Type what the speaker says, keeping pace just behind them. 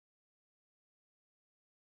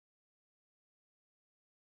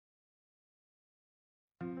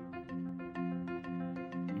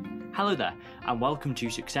Hello there, and welcome to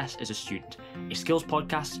Success as a Student, a skills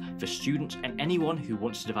podcast for students and anyone who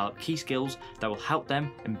wants to develop key skills that will help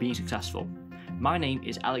them in being successful. My name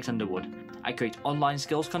is Alexander Wood. I create online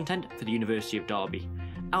skills content for the University of Derby.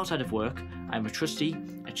 Outside of work, I am a trustee,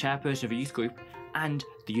 a chairperson of a youth group, and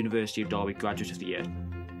the University of Derby Graduate of the Year.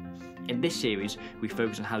 In this series, we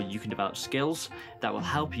focus on how you can develop skills that will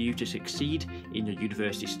help you to succeed in your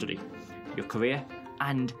university study, your career,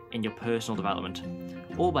 and in your personal development,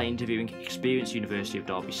 all by interviewing experienced University of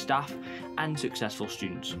Derby staff and successful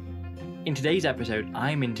students. In today's episode, I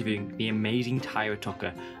am interviewing the amazing Tyra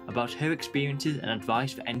Tucker about her experiences and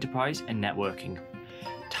advice for enterprise and networking.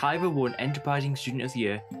 Tyra won Enterprising Student of the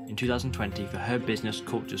Year in 2020 for her business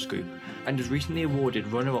cultures group and was recently awarded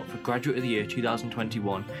runner-up for Graduate of the Year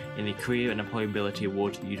 2021 in the Career and Employability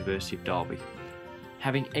Awards at the University of Derby.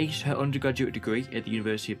 Having aced her undergraduate degree at the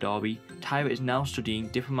University of Derby, Tyra is now studying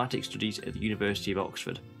diplomatic studies at the University of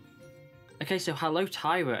Oxford. Okay, so hello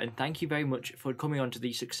Tyra, and thank you very much for coming on to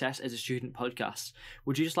the Success as a Student podcast.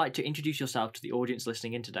 Would you just like to introduce yourself to the audience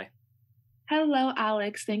listening in today? Hello,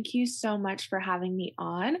 Alex. Thank you so much for having me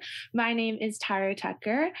on. My name is Tyra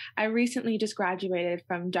Tucker. I recently just graduated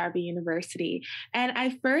from Derby University, and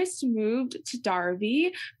I first moved to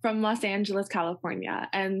Derby from Los Angeles, California.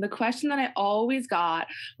 And the question that I always got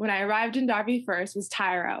when I arrived in Derby first was,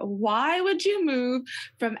 Tyra, why would you move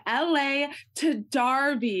from LA to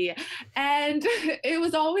Derby? And it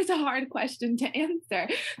was always a hard question to answer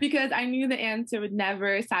because I knew the answer would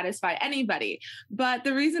never satisfy anybody. But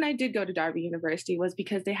the reason I did go to Derby University was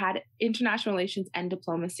because they had international relations and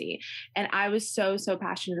diplomacy. And I was so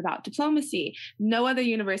passionate about diplomacy. No other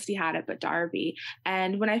university had it but Derby.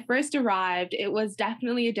 And when I first arrived, it was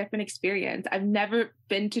definitely a different experience. I've never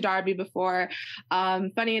been to Derby before.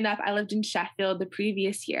 Funny enough, I lived in Sheffield the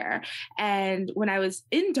previous year. And when I was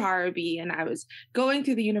in Derby and I was going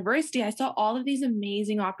through the university, I saw all of these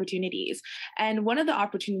amazing opportunities. And one of the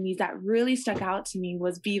opportunities that really stuck out to me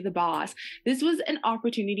was Be the Boss. This was an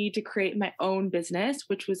opportunity to create my own business,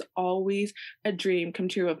 which was always a dream come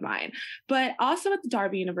true of mine. But also at the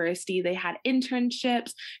Derby University, they had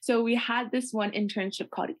internships. So we had this one internship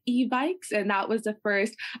called e-bikes, and that was the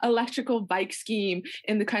first electrical bike scheme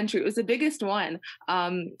in the country. It was the biggest one.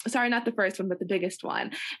 Sorry, not the first one, but the biggest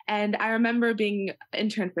one. And I remember being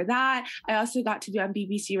intern for that. I also got to be on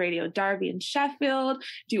BBC Radio Derby in Sheffield,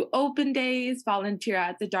 do open days, volunteer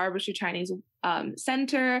at the Derbyshire Chinese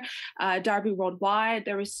Center, Derby Worldwide.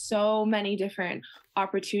 There were so many different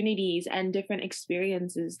opportunities and different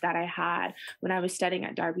experiences that I had when I was studying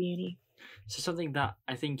at DerbyUni. So something that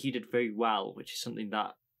I think you did very well, which is something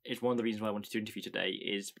that is one of the reasons why I wanted to interview today,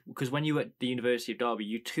 is because when you were at the University of Derby,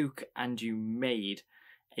 you took and you made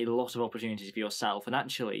a lot of opportunities for yourself. And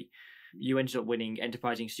actually, you ended up winning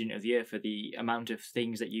Enterprising Student of the Year for the amount of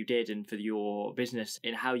things that you did and for your business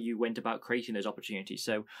and how you went about creating those opportunities.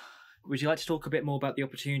 So would you like to talk a bit more about the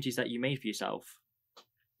opportunities that you made for yourself?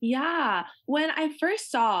 Yeah, when I first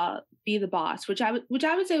saw Be the Boss, which I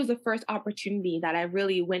would say was the first opportunity that I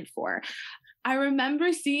really went for, I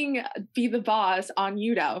remember seeing Be the Boss on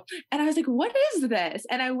Udo, and I was like, what is this?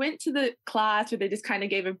 And I went to the class where they just kind of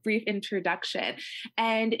gave a brief introduction,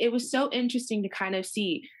 and it was so interesting to kind of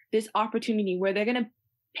see this opportunity where they're going to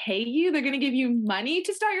pay you, they're going to give you money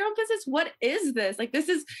to start your own business. What is this? Like, this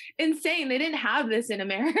is insane. They didn't have this in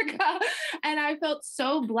America. And I felt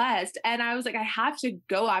so blessed. And I was like, I have to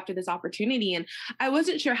go after this opportunity. And I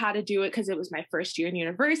wasn't sure how to do it because it was my first year in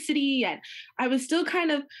university. And I was still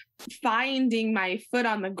kind of finding my foot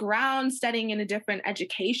on the ground, studying in a different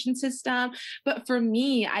education system. But for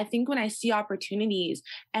me, I think when I see opportunities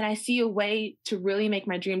and I see a way to really make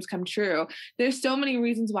my dreams come true, there's so many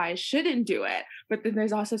reasons why I shouldn't do it, but then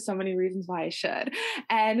there's also so many reasons why I should.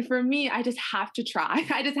 And for me, I just have to try.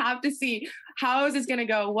 I just have to see, how is this going to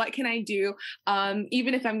go? What can I do?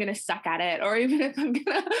 Even if I'm going to suck at it, or even if I'm going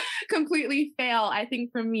to completely fail, I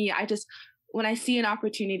think for me, when I see an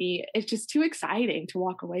opportunity, it's just too exciting to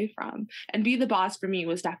walk away from. And Be the Boss for me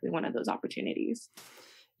was definitely one of those opportunities.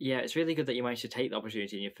 Yeah, it's really good that you managed to take the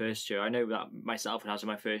opportunity in your first year. I know that myself, when I was in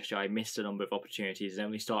my first year, I missed a number of opportunities and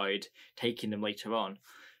only started taking them later on.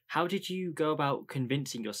 How did you go about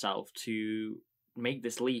convincing yourself to make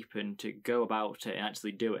this leap and to go about it and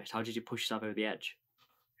actually do it? How did you push yourself over the edge?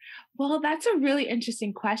 Well, that's a really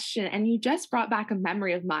interesting question. And you just brought back a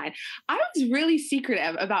memory of mine. I was really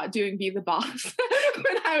secretive about doing Be the Boss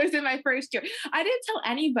when I was in my first year. I didn't tell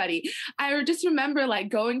anybody. I just remember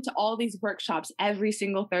going to all these workshops every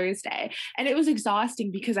single Thursday. And it was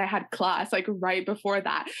exhausting because I had class right before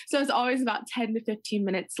that. So I was always about 10 to 15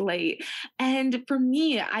 minutes late. And for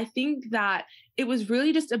me, I think that it was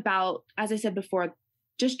really just about, as I said before,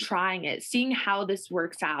 just trying it, seeing how this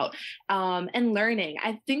works out, and learning.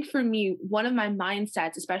 I think for me, one of my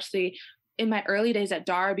mindsets, especially in my early days at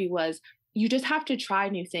Derby, was you just have to try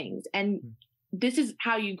new things. And this is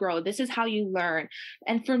how you grow. This is how you learn.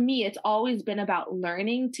 And for me, it's always been about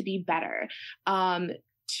learning to be better,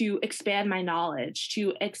 to expand my knowledge,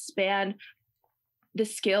 to expand the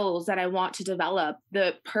skills that I want to develop,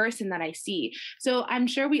 the person that I see. So I'm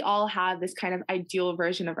sure we all have this kind of ideal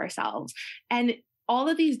version of ourselves. And all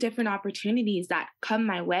of these different opportunities that come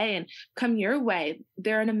my way and come your way,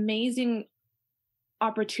 they're an amazing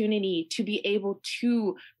opportunity to be able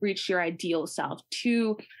to reach your ideal self,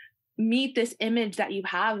 to meet this image that you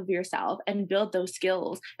have of yourself and build those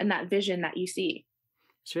skills and that vision that you see.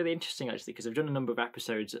 It's really interesting, actually, because I've done a number of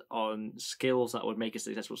episodes on skills that would make a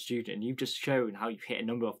successful student, and you've just shown how you've hit a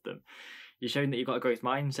number of them. You've shown that you've got a growth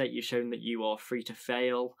mindset, you've shown that you are free to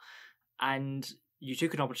fail, and you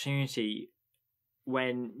took an opportunity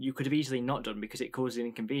when you could have easily not done because it caused an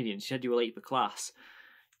inconvenience. You said you were late for class.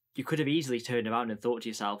 You could have easily turned around and thought to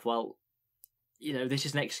yourself, well, this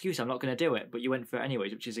is an excuse, I'm not going to do it, but you went for it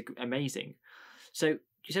anyways, which is amazing. So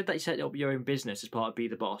you said that you set up your own business as part of Be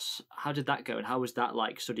the Boss. How did that go, and how was that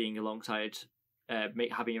like studying alongside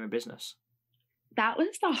having your own business? That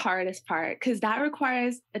was the hardest part, because that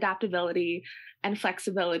requires adaptability and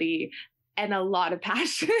flexibility and a lot of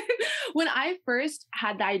passion. When I first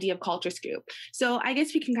had the idea of Culture Scoop, so I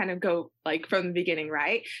guess we can kind of go like from the beginning,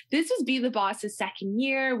 right? This was Be the Boss's second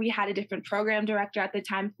year. We had a different program director at the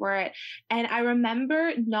time for it. And I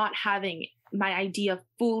remember not having my idea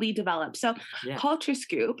fully developed. So Culture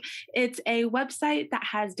Scoop, it's a website that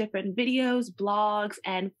has different videos, blogs,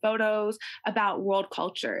 and photos about world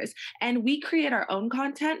cultures. And we create our own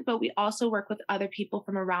content, but we also work with other people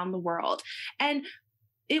from around the world. And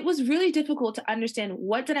it was really difficult to understand,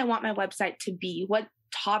 what did I want my website to be? What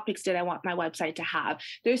topics did I want my website to have?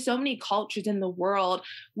 There's so many cultures in the world.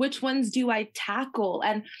 Which ones do I tackle?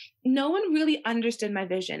 And no one really understood my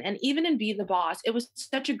vision. And even in Be the Boss, it was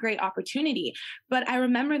such a great opportunity. But I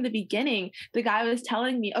remember in the beginning, the guy was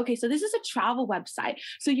telling me, okay, so this is a travel website.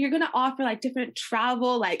 So you're going to offer like different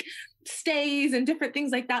travel, like stays and different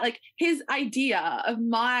things like that. Like his idea of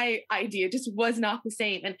my idea just was not the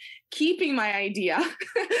same. And keeping my idea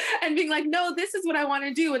and being like, no, this is what I want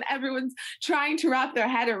to do. And everyone's trying to wrap their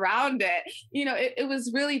head around it. It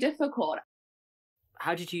was really difficult.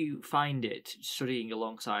 How did you find it studying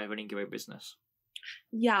alongside running your own business?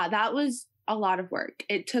 Yeah, that was a lot of work.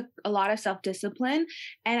 It took a lot of self-discipline.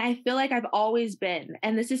 And I feel like I've always been,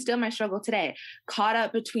 and this is still my struggle today, caught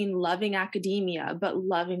up between loving academia, but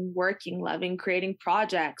loving working, loving creating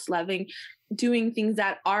projects, loving doing things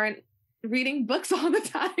that aren't reading books all the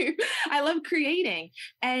time. I love creating.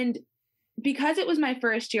 And because it was my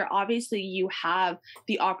first year, obviously you have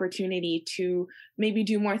the opportunity to maybe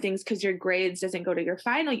do more things because your grades doesn't go to your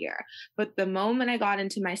final year. But the moment I got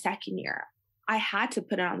into my second year, I had to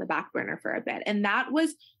put it on the back burner for a bit. And that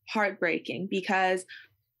was heartbreaking, because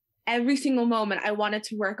every single moment I wanted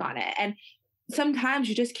to work on it. And sometimes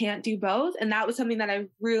you just can't do both. And that was something that I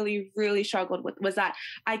really, really struggled with, was that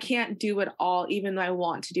I can't do it all, even though I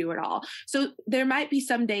want to do it all. So there might be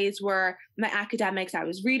some days where my academics, I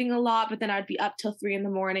was reading a lot, but then I'd be up till 3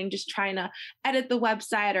 a.m, just trying to edit the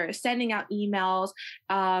website or sending out emails.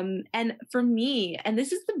 And for me, and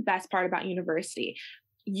this is the best part about university,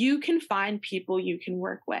 you can find people you can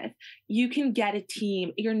work with. You can get a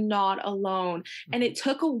team. You're not alone. And it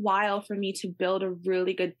took a while for me to build a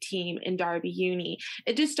really good team in DerbyUni.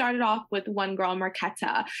 It just started off with one girl,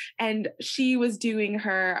 Marquetta, and she was doing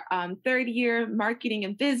her third year marketing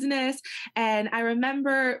and business. And I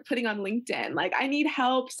remember putting on LinkedIn, like, I need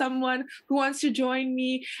help, someone who wants to join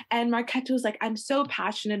me. And Marquetta was like, I'm so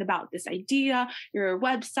passionate about this idea, your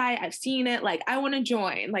website, I've seen it, like, I want to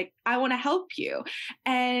join, like, I want to help you.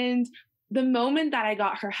 And the moment that I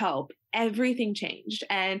got her help, everything changed.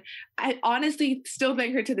 And I honestly still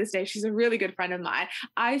thank her to this day. She's a really good friend of mine.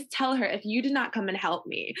 I tell her, if you did not come and help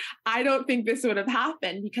me, I don't think this would have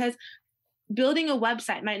happened, because building a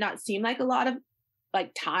website might not seem like a lot of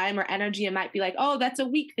like time or energy. It might be like, oh, that's a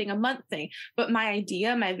week thing, a month thing. But my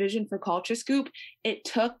idea, my vision for Culture Scoop, it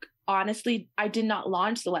took, honestly, I did not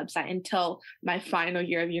launch the website until my final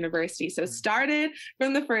year of university. So started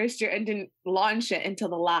from the first year and didn't launch it until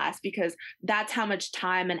the last, because that's how much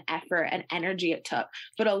time and effort and energy it took,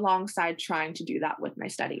 but alongside trying to do that with my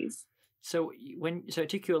studies. So it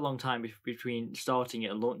took you a long time between starting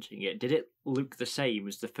it and launching it. Did it look the same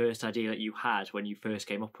as the first idea that you had when you first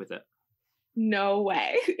came up with it? No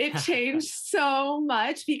way. It changed so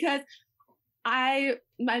much, because my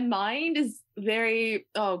mind is very,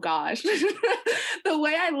 oh gosh, the the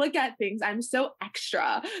way I look at things, I'm so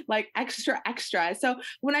extra, like extra, extra. So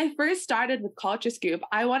when I first started with Culture Scoop,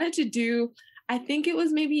 I wanted to do, I think it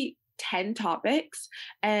was maybe 10 topics,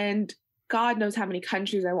 and God knows how many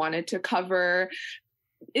countries I wanted to cover.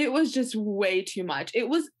 It was just way too much.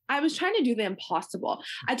 I was trying to do the impossible.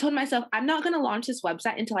 I told myself, I'm not going to launch this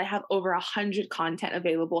website until I have over 100 content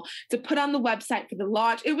available to put on the website for the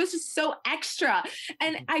launch. It was just so extra.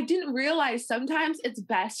 And I didn't realize sometimes it's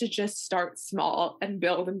best to just start small and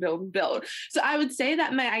build and build and build. So I would say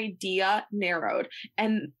that my idea narrowed,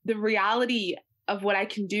 and the reality of what I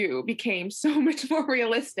can do became so much more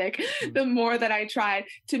realistic the more that I tried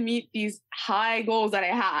to meet these high goals that I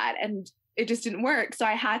had. And it just didn't work. So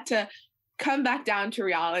I had to come back down to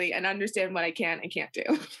reality and understand what I can and can't do.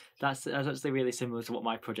 That's actually really similar to what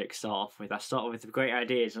my projects start off with. I start off with great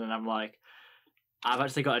ideas, and then I'm like, I've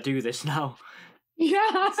actually got to do this now.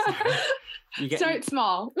 Yeah. So start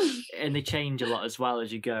small. And they change a lot as well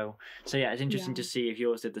as you go. So yeah, it's interesting to see if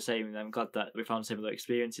yours did the same, and I'm glad that we found similar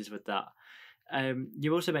experiences with that.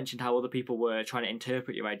 You also mentioned how other people were trying to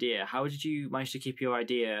interpret your idea. How did you manage to keep your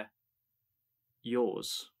idea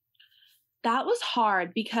yours? That was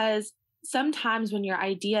hard because sometimes when your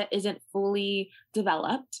idea isn't fully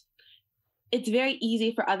developed, it's very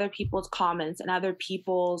easy for other people's comments and other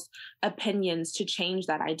people's opinions to change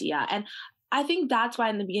that idea. And I think that's why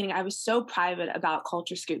in the beginning I was so private about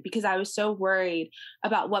Culture Scoop, because I was so worried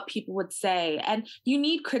about what people would say. And you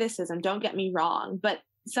need criticism, don't get me wrong, but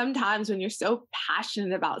sometimes when you're so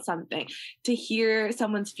passionate about something, to hear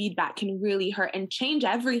someone's feedback can really hurt and change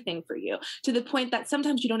everything for you, to the point that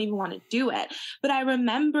sometimes you don't even want to do it. But I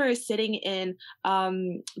remember sitting in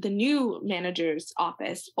the new manager's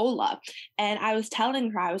office, Ola, and I was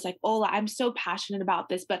telling her, I was like, Ola, I'm so passionate about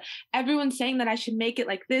this, but everyone's saying that I should make it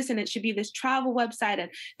like this, and it should be this travel website,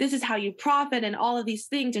 and this is how you profit, and all of these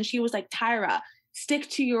things. And she was like, Tyra, stick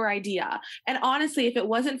to your idea. And honestly, if it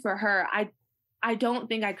wasn't for her, I don't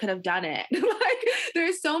think I could have done it. Like,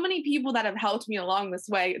 there's so many people that have helped me along this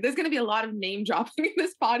way. There's going to be a lot of name dropping in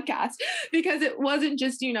this podcast, because it wasn't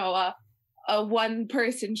just, a one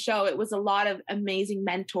person show. It was a lot of amazing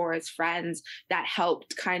mentors, friends that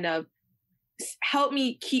helped kind of help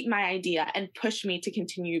me keep my idea and push me to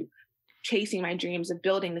continue chasing my dreams of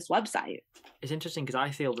building this website. It's interesting because I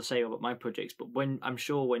feel the same about my projects, but when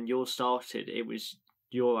yours started, it was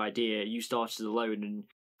your idea. You started alone, and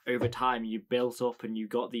over time you built up and you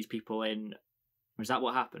got these people in. Was that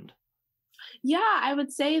what happened? Yeah, I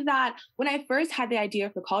would say that when I first had the idea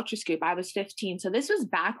for Culture Scoop, I was 15. So this was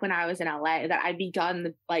back when I was in LA that I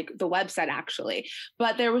begun the website actually.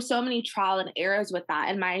 But there were so many trial and errors with that,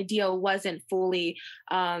 and my idea wasn't fully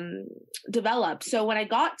developed. So when I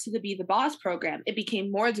got to the Be the Boss program, it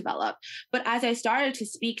became more developed. But as I started to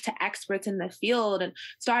speak to experts in the field and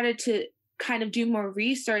started to kind of do more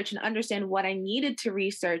research and understand what I needed to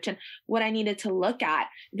research and what I needed to look at,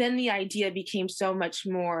 then the idea became so much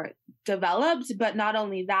more developed. But not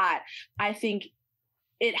only that, I think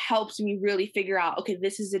it helps me really figure out, okay,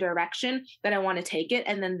 this is the direction that I want to take it,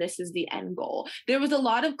 and then this is the end goal. There was a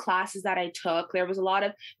lot of classes that I took. There was a lot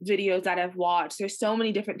of videos that I've watched. There's so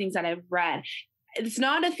many different things that I've read. It's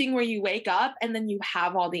not a thing where you wake up and then you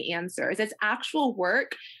have all the answers. It's actual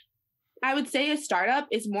work. I would say a startup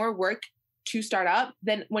is more work to start up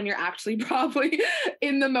than when you're actually probably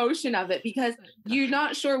in the motion of it, because you're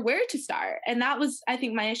not sure where to start. And that was, I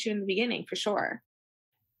think, my issue in the beginning, for sure.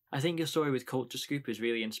 I think your story with Culture Scoop is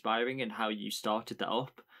really inspiring, and how you started that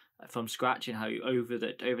up from scratch, and how you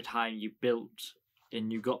over time you built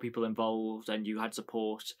and you got people involved and you had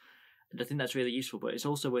support. And I think that's really useful. But it's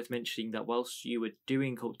also worth mentioning that whilst you were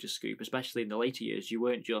doing Culture Scoop, especially in the later years, you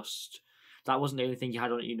weren't just, that wasn't the only thing you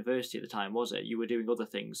had on at university at the time, was it? You were doing other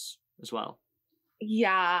things as well.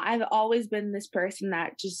 Yeah, I've always been this person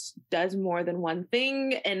that just does more than one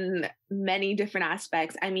thing in many different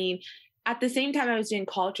aspects. I mean, at the same time I was doing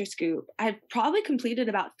Culture Scoop, I probably completed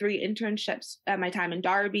about 3 internships at my time in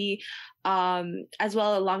Derby, as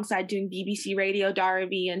well alongside doing BBC Radio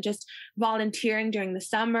Derby and just volunteering during the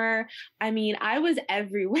summer. I mean, I was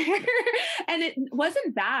everywhere and it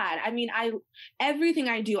wasn't bad. I mean, everything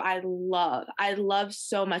I do, I love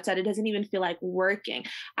so much that it doesn't even feel like working.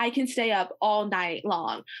 I can stay up all night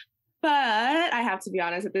long. But I have to be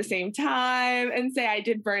honest at the same time and say I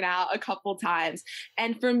did burn out a couple times.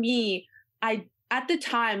 And for me, at the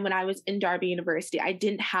time when I was in Derby University, I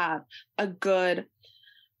didn't have a good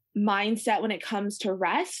mindset when it comes to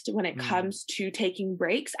rest, when it comes to taking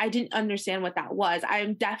breaks. I didn't understand what that was. I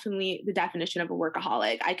am definitely the definition of a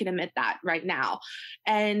workaholic. I can admit that right now.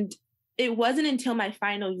 And it wasn't until my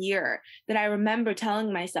final year that I remember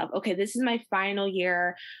telling myself, okay, this is my final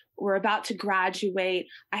year. we're about to graduate.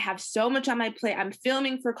 I have so much on my plate. I'm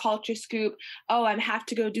filming for Culture Scoop. Oh, I have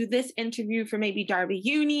to go do this interview for maybe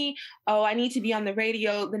DerbyUni. Oh, I need to be on the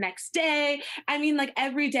radio the next day. I mean, like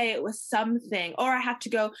every day it was something. Or I have to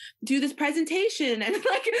go do this presentation. And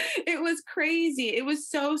like, it was crazy. It was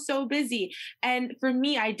so, so busy. And for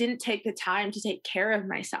me, I didn't take the time to take care of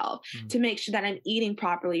myself, to make sure that I'm eating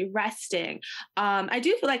properly, resting. I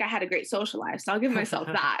do feel like I had a great social life, so I'll give myself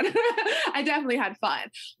that. I definitely had fun.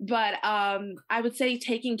 But I would say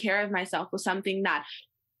taking care of myself was something that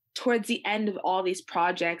towards the end of all these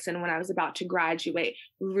projects and when I was about to graduate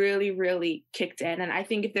really, really kicked in. And I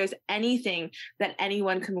think if there's anything that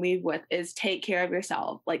anyone can leave with is take care of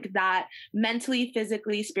yourself. Like that mentally,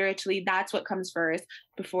 physically, spiritually, that's what comes first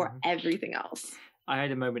before everything else. I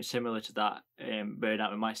had a moment similar to that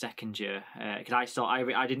burnout in my second year because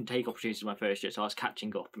I didn't take opportunities in my first year, so I was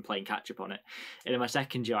catching up and playing catch up on it. And in my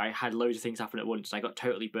second year, I had loads of things happen at once, and I got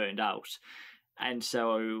totally burned out. And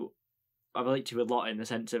so I relate to a lot in the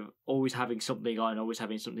sense of always having something on, always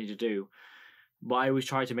having something to do. But I always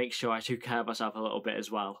try to make sure I took care of myself a little bit as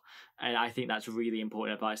well. And I think that's really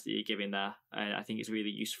important advice that you're giving there. And I think it's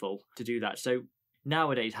really useful to do that. So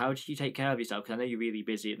nowadays, how do you take care of yourself? Because I know you're really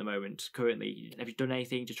busy at the moment currently. Have you done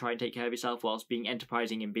anything to try and take care of yourself whilst being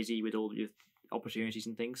enterprising and busy with all your opportunities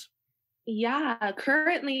and things? Yeah,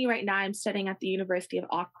 currently right now I'm studying at the University of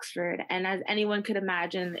Oxford. And as anyone could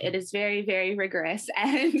imagine, it is very, very rigorous.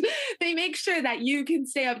 And they make sure that you can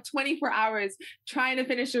stay up 24 hours trying to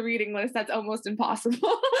finish a reading list. That's almost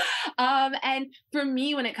impossible. And for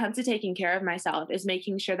me, when it comes to taking care of myself, is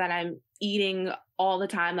making sure that I'm eating all the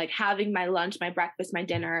time, like having my lunch, my breakfast, my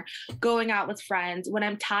dinner, going out with friends. When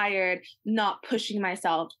I'm tired, not pushing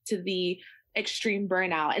myself to the extreme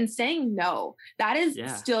burnout and saying no. That is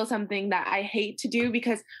still something that I hate to do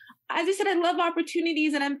because, as I said, I love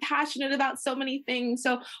opportunities and I'm passionate about so many things.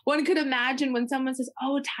 So one could imagine when someone says,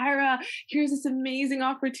 oh, Tyra, here's this amazing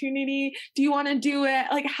opportunity. Do you want to do it?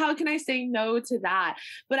 Like, how can I say no to that?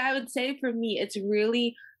 But I would say for me, it's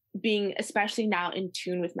really being, especially now, in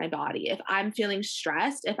tune with my body. If I'm feeling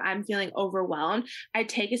stressed, if I'm feeling overwhelmed, I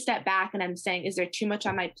take a step back and I'm saying, is there too much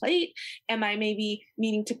on my plate? Am I maybe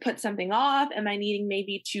needing to put something off? Am I needing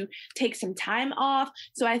maybe to take some time off?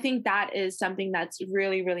 So I think that is something that's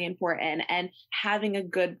really, really important, and having a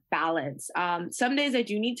good balance. Some days I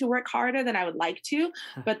do need to work harder than I would like to,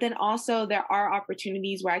 but then also there are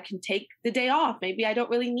opportunities where I can take the day off. Maybe I don't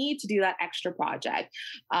really need to do that extra project.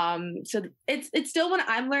 So it's still when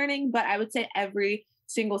I'm learning, but I would say every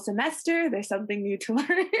single semester there's something new to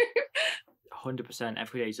learn. 100%.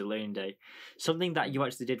 Every day is a learning day. Something that you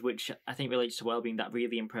actually did, which I think relates to wellbeing, that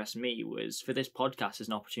really impressed me, was for this podcast as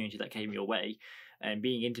an opportunity that came your way and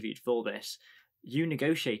being interviewed for this, you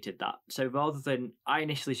negotiated that. So rather than, I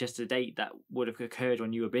initially suggested a date that would have occurred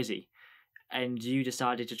when you were busy, and you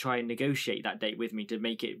decided to try and negotiate that date with me to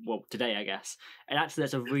make it, well, today, I guess. And actually,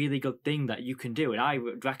 that's a really good thing that you can do, and I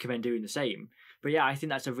would recommend doing the same. But yeah, I think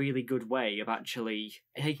that's a really good way of actually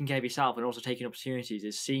taking care of yourself and also taking opportunities,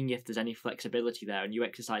 is seeing if there's any flexibility there, and you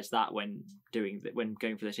exercise that when going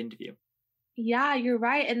for this interview. Yeah, you're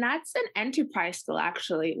right. And that's an enterprise skill,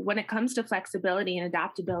 actually, when it comes to flexibility and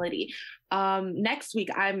adaptability. Next week,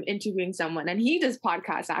 I'm interviewing someone and he does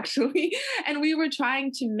podcasts, actually. And we were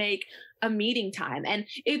trying to make a meeting time. And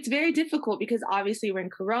it's very difficult because obviously we're in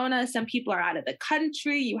Corona. Some people are out of the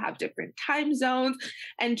country. You have different time zones,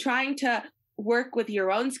 and trying to work with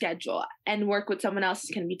your own schedule and work with someone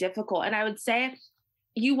else's can be difficult. And I would say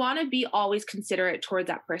you want to be always considerate towards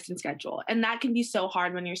that person's schedule. And that can be so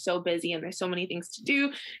hard when you're so busy and there's so many things to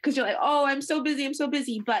do, because you're like, oh, I'm so busy.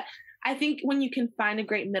 But I think when you can find a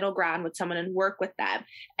great middle ground with someone and work with them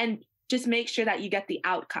and just make sure that you get the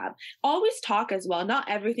outcome. Always talk as well. Not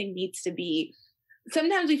everything needs to be,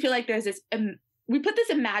 sometimes we feel like there's this, we put this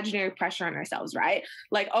imaginary pressure on ourselves, right?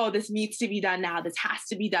 Like, oh, this needs to be done now. This has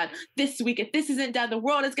to be done this week. If this isn't done, the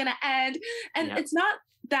world is going to end. And it's not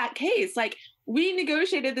that case. Like, we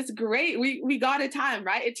negotiated this great. We got a time,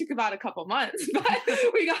 right? It took about a couple months, but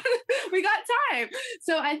we got time.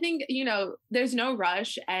 So I think, there's no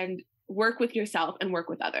rush, and work with yourself and work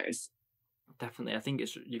with others. Definitely. I think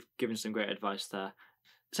you've given some great advice there.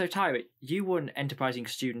 So Tyra, you won Enterprising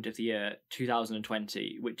Student of the Year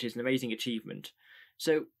 2020, which is an amazing achievement.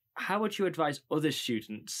 So how would you advise other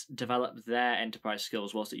students develop their enterprise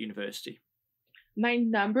skills whilst at university? My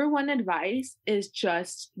number one advice is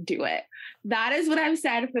just do it. That is what I've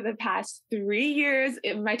said for the past 3 years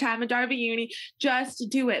in my time at DerbyUni. Just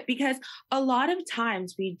do it, because a lot of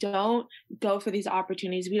times we don't go for these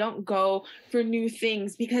opportunities. We don't go for new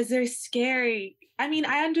things because they're scary. I mean,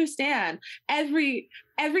 I understand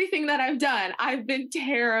everything that I've done. I've been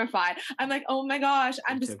terrified. I'm like, oh my gosh,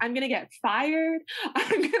 I'm going to get fired.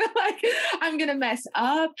 I'm going to mess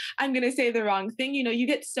up. I'm going to say the wrong thing. You know, you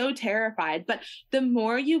get so terrified, but the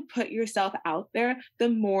more you put yourself out there, the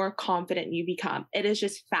more confident you become. It is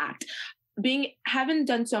just fact. Having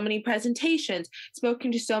done so many presentations,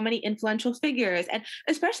 spoken to so many influential figures, and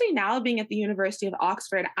especially now being at the University of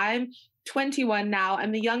Oxford, I'm 21 now.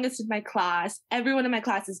 I'm the youngest in my class. Everyone in my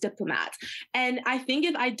class is diplomats. And I think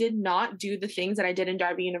if I did not do the things that I did in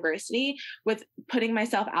Derby University with putting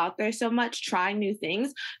myself out there so much, trying new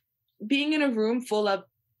things, being in a room full of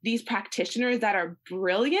these practitioners that are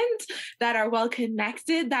brilliant, that are well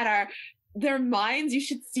connected, that are their minds, you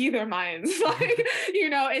should see their minds. Like, you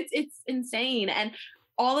know, it's insane. And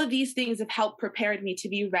all of these things have helped prepared me to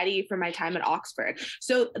be ready for my time at Oxford.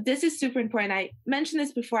 So this is super important. I mentioned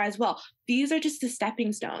this before as well. These are just the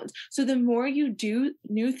stepping stones. So the more you do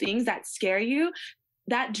new things that scare you,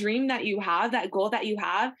 that dream that you have, that goal that you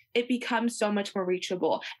have, it becomes so much more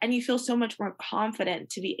reachable and you feel so much more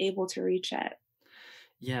confident to be able to reach it.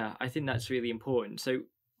 Yeah, I think that's really important. So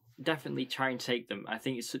definitely try and take them. I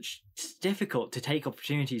think it's difficult to take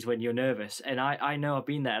opportunities when you're nervous, and I know I've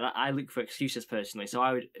been there, and I look for excuses personally. So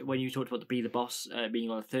I would, when you talked about the Be the Boss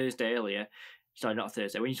being on a Thursday earlier, sorry, not a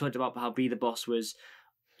Thursday, when you talked about how Be the Boss was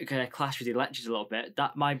going to clash with your lectures a little bit,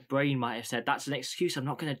 that my brain might have said that's an excuse, I'm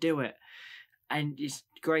not going to do it. And it's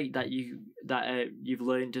great that you've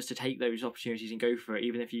learned just to take those opportunities and go for it,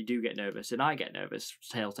 even if you do get nervous. And I get nervous,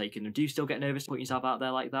 tail taking. Do you still get nervous putting yourself out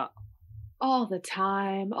there like that? All the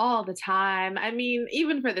time. I mean,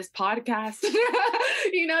 even for this podcast,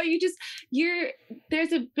 you know,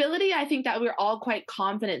 there's ability. I think that we're all quite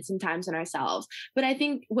confident sometimes in ourselves, but I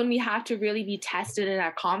think when we have to really be tested in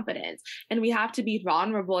our confidence and we have to be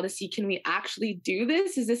vulnerable to see, can we actually do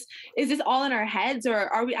this? Is this all in our heads, or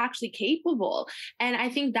are we actually capable? And I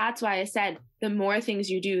think that's why I said, the more things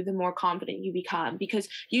you do, the more confident you become, because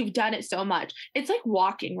you've done it so much. It's like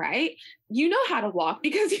walking, right? You know how to walk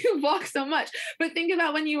because you've walked so much. But think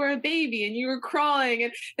about when you were a baby and you were crawling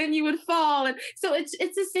and then you would fall. And so it's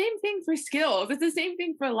the same thing for skills. It's the same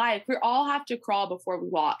thing for life. We all have to crawl before we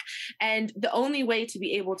walk. And the only way to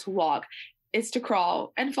be able to walk is to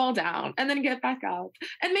crawl and fall down and then get back up.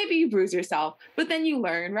 And maybe you bruise yourself, but then you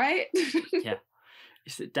learn, right? Yeah.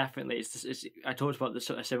 I talked about the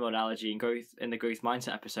sort of similar analogy in the growth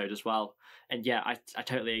mindset episode as well, and yeah, I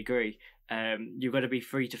totally agree. You've got to be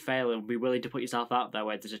free to fail and be willing to put yourself out there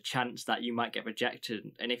where there's a chance that you might get rejected,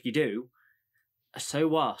 and if you do, so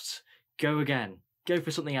what? Go again. Go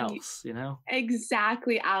for something else, you know?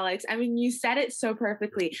 Exactly, Alex. I mean, you said it so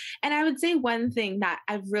perfectly. And I would say one thing that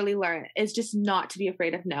I've really learned is just not to be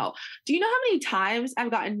afraid of no. Do you know how many times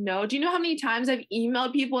I've gotten no? Do you know how many times I've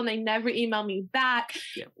emailed people and they never email me back?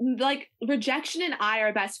 Yeah. Like, rejection and I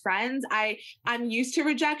are best friends. I'm used to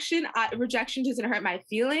rejection. Rejection doesn't hurt my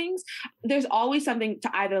feelings. There's always something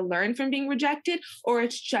to either learn from being rejected, or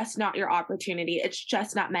it's just not your opportunity. It's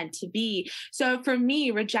just not meant to be. So for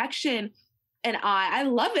me, rejection, and I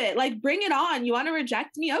love it. Like, bring it on. You want to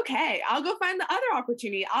reject me? Okay, I'll go find the other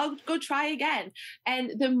opportunity. I'll go try again.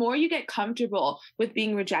 And the more you get comfortable with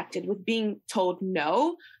being rejected, with being told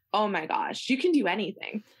no, oh my gosh, you can do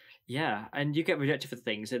anything. Yeah, and you get rejected for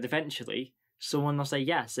things, and eventually someone will say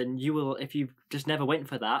yes, and you will, if you just never went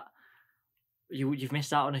for that, you've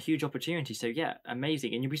missed out on a huge opportunity. So yeah,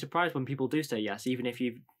 amazing. And you'll be surprised when people do say yes, even if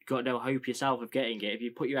you've got no hope yourself of getting it. If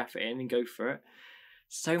you put your effort in and go for it,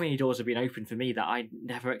 so many doors have been opened for me that I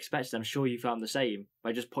never expected. I'm sure you found the same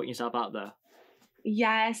by just putting yourself out there.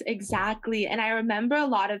 Yes, exactly. And I remember a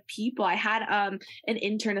lot of people. I had an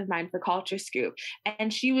intern of mine for Culture Scoop,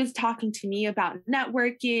 and she was talking to me about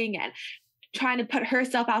networking and trying to put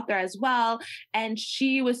herself out there as well. And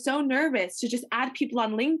she was so nervous to just add people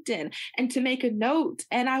on LinkedIn and to make a note.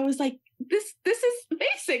 And I was like, this is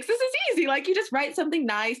basics. This is easy. Like, you just write something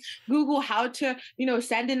nice, Google how to,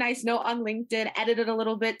 send a nice note on LinkedIn, edit it a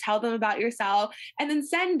little bit, tell them about yourself, and then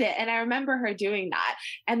send it. And I remember her doing that.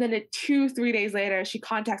 And then 2-3 days later, she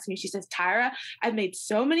contacts me. She says, Tyra, I've made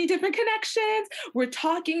so many different connections. We're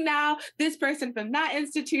talking now, this person from that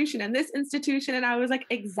institution and this institution. And I was like,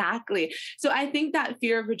 exactly. So I think that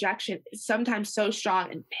fear of rejection is sometimes so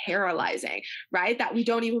strong and paralyzing, right? That we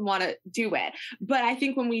don't even want to do it. But I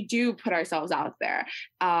think when we do put ourselves out there,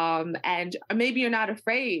 and maybe you're not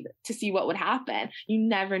afraid to see what would happen, you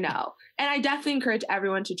never know. And I definitely encourage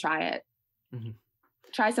everyone to try it. Mm-hmm.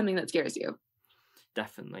 Try something that scares you.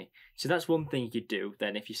 Definitely. So that's one thing you could do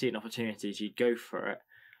then. If you see an opportunity, you'd go for it.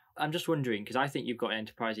 I'm just wondering, because I think you've got an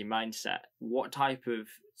enterprising mindset, what type of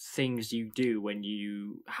things do you do when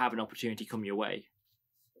you have an opportunity come your way?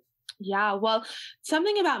 Yeah, well,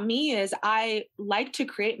 something about me is I like to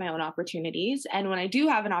create my own opportunities. And when I do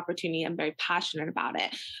have an opportunity, I'm very passionate about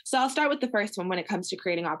it. So I'll start with the first one when it comes to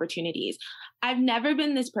creating opportunities. I've never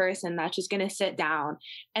been this person that's just going to sit down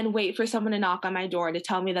and wait for someone to knock on my door to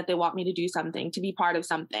tell me that they want me to do something, to be part of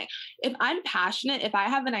something. If I'm passionate, if I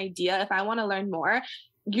have an idea, if I want to learn more,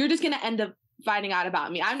 you're just going to end up finding out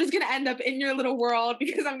about me. I'm just going to end up in your little world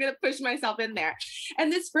because I'm going to push myself in there.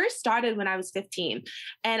 And this first started when I was 15.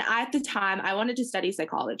 And at the time, I wanted to study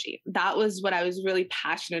psychology. That was what I was really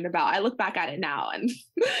passionate about. I look back at it now and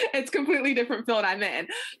it's completely different field I'm in.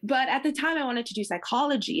 But at the time, I wanted to do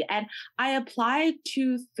psychology. And I applied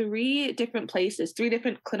to 3 different places, 3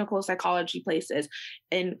 different clinical psychology places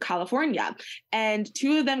in California. And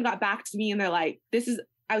 2 of them got back to me and they're like,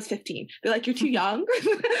 I was 15. They're like, you're too young.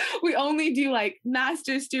 We only do like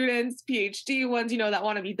master's students, PhD ones, that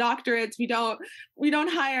want to be doctorates. We don't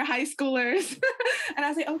hire high schoolers. And I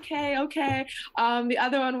was like, okay. The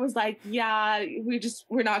other one was like, yeah,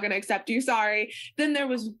 we're not going to accept you. Sorry. Then there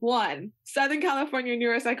was one Southern California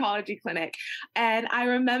neuropsychology clinic. And I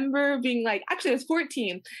remember being like, actually I was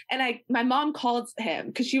 14 and my mom called him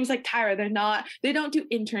because she was like, Tyra, they don't do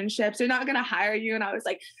internships. They're not going to hire you. And I was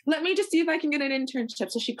like, let me just see if I can get an internship.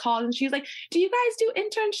 So she called and she was like, do you guys do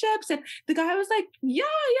internships? And the guy was like, yeah,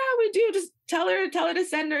 we do. Just tell her to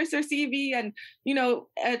send us her CV and,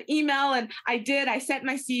 an email. And I sent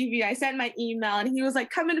my CV, I sent my email, and he was like,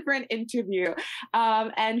 come in for an interview.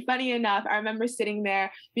 And funny enough, I remember sitting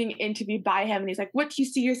there being interviewed by him and he's like, what do you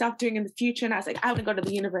see yourself doing in the future? And I was like, I want to go to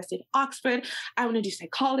the University of Oxford. I want to do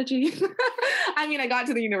psychology. I mean, I got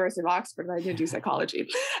to the University of Oxford, but I didn't do psychology.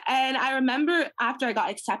 And I remember after I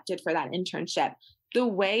got accepted for that internship, the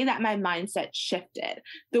way that my mindset shifted,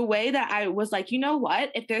 the way that I was like, you know what,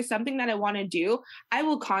 if there's something that I want to do, I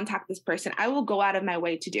will contact this person. I will go out of my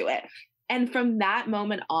way to do it. And from that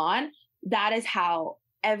moment on, that is how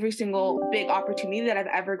every single big opportunity that I've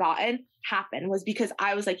ever gotten happened, was because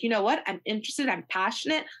I was like, you know what, I'm interested, I'm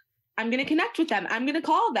passionate, I'm going to connect with them, I'm going to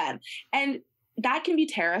call them. And that can be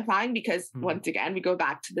terrifying because once again, we go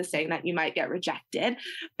back to the saying that you might get rejected.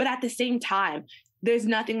 But at the same time, there's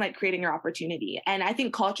nothing like creating your opportunity. And I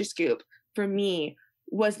think Culture Scoop for me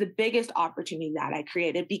was the biggest opportunity that I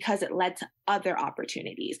created because it led to other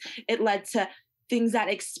opportunities. It led to things that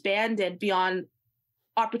expanded beyond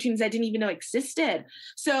opportunities I didn't even know existed.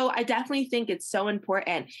 So I definitely think it's so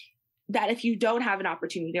important that if you don't have an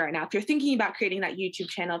opportunity right now, if you're thinking about creating that YouTube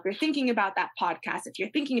channel, if you're thinking about that podcast, if you're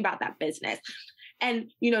thinking about that business,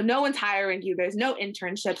 and no one's hiring you, there's no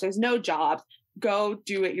internships, there's no jobs, go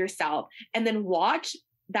do it yourself. And then watch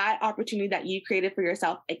that opportunity that you created for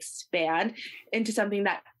yourself expand into something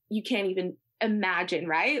that you can't even imagine,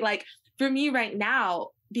 right? Like for me right now,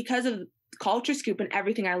 because of Culture Scoop and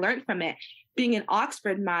everything I learned from it, being in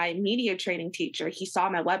Oxford, my media training teacher, he saw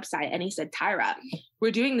my website and he said, Tyra,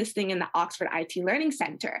 we're doing this thing in the Oxford IT Learning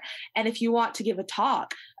Center. And if you want to give a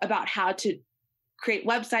talk about how to create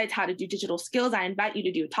websites, how to do digital skills, I invite you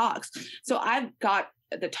to do talks. So I've got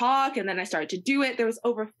the talk and then I started to do it. There was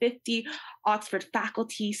over 50 Oxford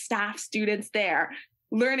faculty, staff, students there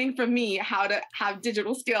learning from me how to have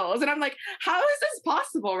digital skills. And I'm like, how is this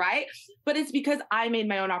possible, right? But it's because I made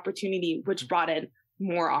my own opportunity, which brought in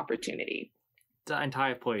more opportunity. That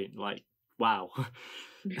entire point, like, wow,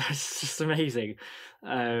 that's just amazing.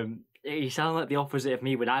 You sound like the opposite of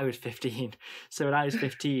me when I was 15. So when I was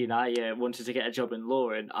 15, I wanted to get a job in law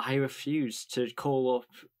and I refused to call up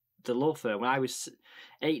the law firm. When I was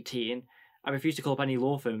 18, I refused to call up any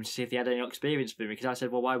law firm to see if they had any experience for me because I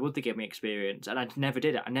said, well, why would they give me experience? And I never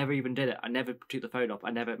did it. I never even did it. I never took the phone up. I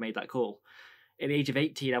never made that call. At the age of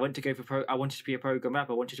 18, I went to go for I wanted to be a program rep.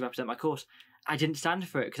 I wanted to represent my course. I didn't stand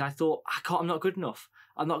for it because I thought, I'm not good enough.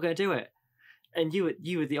 I'm not going to do it. And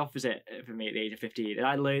you were the opposite for me at the age of 15. And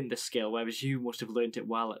I learned the skill, whereas you must have learned it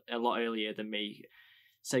a lot earlier than me.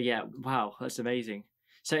 So yeah, wow, that's amazing.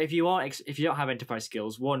 So if you don't have enterprise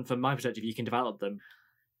skills, one, from my perspective, you can develop them.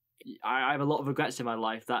 I have a lot of regrets in my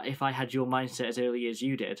life that if I had your mindset as early as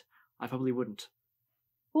you did, I probably wouldn't.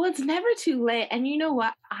 Well, it's never too late. And you know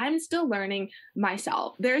what? I'm still learning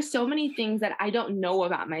myself. There are so many things that I don't know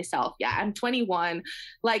about myself yet. I'm 21.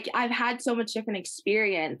 Like, I've had so much different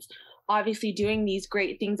experience, obviously doing these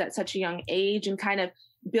great things at such a young age and kind of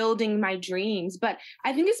building my dreams. But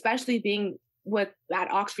I think especially being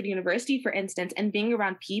at Oxford University, for instance, and being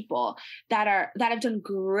around people that have done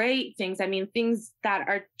great things. I mean, things that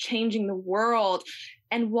are changing the world,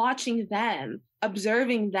 and watching them,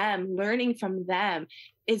 observing them, learning from them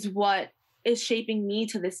is what is shaping me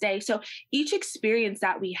to this day. So each experience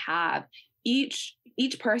that we have each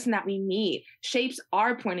person that we meet shapes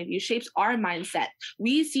our point of view, shapes our mindset.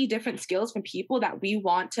 We see different skills from people that we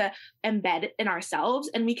want to embed in ourselves,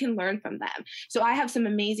 and we can learn from them. So I have some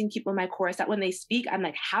amazing people in my course that when they speak, I'm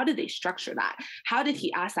like, how did they structure that? How did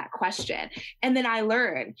he ask that question? And then I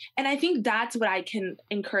learn. And I think that's what I can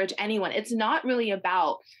encourage anyone. It's not really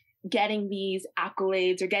about getting these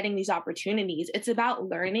accolades or getting these opportunities. It's about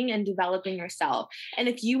learning and developing yourself. And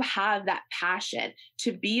if you have that passion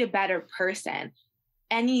to be a better person,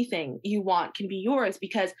 anything you want can be yours,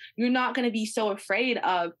 because you're not going to be so afraid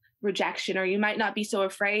of rejection, or you might not be so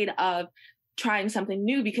afraid of trying something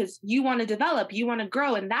new, because you want to develop, you want to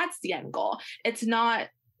grow. And that's the end goal. It's not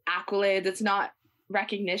accolades. It's not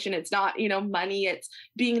recognition. It's not, money. It's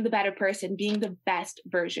being the better person, being the best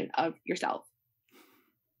version of yourself.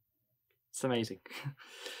 It's amazing.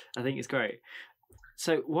 I think it's great.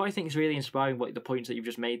 So what I think is really inspiring, what the points that you've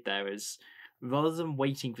just made there, is rather than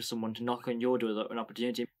waiting for someone to knock on your door an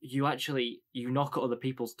opportunity, you knock at other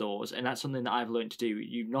people's doors. And that's something that I've learned to do.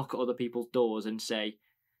 You knock at other people's doors and say,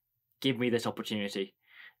 give me this opportunity.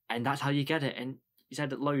 And that's how you get it. And you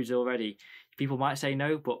said it loads already. People might say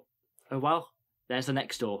no, but oh well, there's the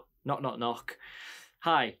next door. Knock, knock, knock.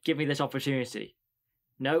 Hi, give me this opportunity.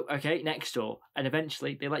 No, okay, next door. And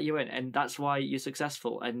eventually they let you in, and that's why you're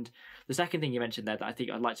successful. And the second thing you mentioned there that I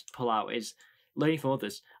think I'd like to pull out is learning from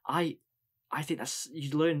others. I think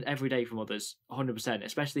you learn every day from others, 100%,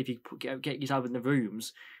 especially if you get yourself in the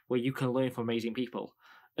rooms where you can learn from amazing people.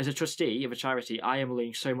 As a trustee of a charity, I am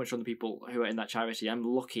learning so much from the people who are in that charity. I'm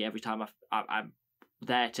lucky every time I'm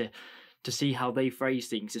there to see how they phrase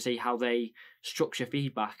things, to see how they structure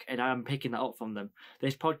feedback, and I'm picking that up from them.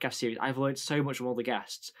 This podcast series, I've learned so much from all the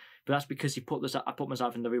guests, but that's because I put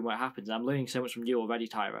myself in the room where it happens. I'm learning so much from you already,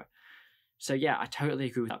 Tyra. So yeah, I totally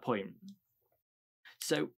agree with that point.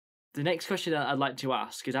 So the next question that I'd like to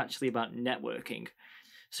ask is actually about networking.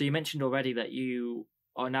 So you mentioned already that you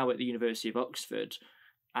are now at the University of Oxford,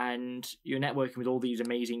 and you're networking with all these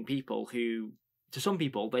amazing people who, to some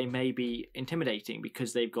people, they may be intimidating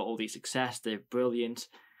because they've got all the success, they're brilliant.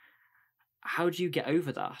 How do you get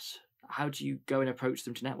over that? How do you go and approach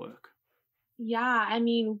them to network? Yeah,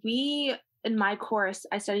 in my course,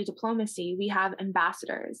 I study diplomacy. We have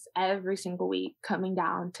ambassadors every single week coming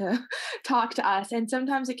down to talk to us. And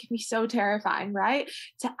sometimes it can be so terrifying, right?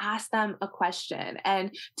 To ask them a question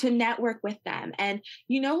and to network with them. And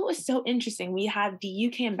what was so interesting? We had the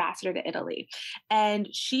UK ambassador to Italy, and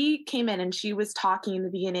she came in and she was talking in the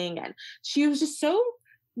beginning, and she was just so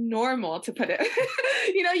normal, to put it.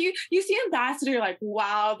 You see ambassador, like,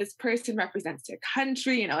 wow, this person represents their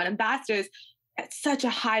country, and ambassadors at such a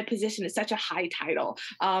high position, it's such a high title,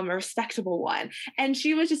 a respectable one. And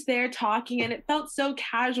she was just there talking, and it felt so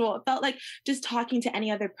casual. It felt like just talking to any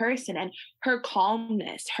other person. And her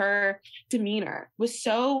calmness, her demeanor was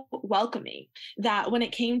so welcoming that when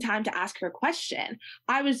it came time to ask her a question,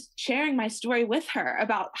 I was sharing my story with her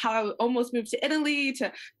about how I almost moved to Italy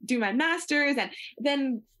to do my master's. And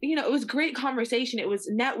then, it was great conversation. It was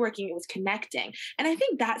networking. It was connecting. And I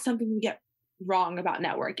think that's something we get wrong about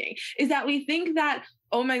networking, is that we think that,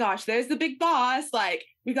 oh my gosh, there's the big boss. Like,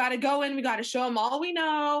 we got to go in, we got to show them all we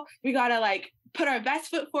know. We got to put our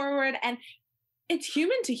best foot forward. And it's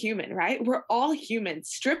human to human, right? We're all humans.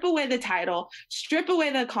 Strip away the title, strip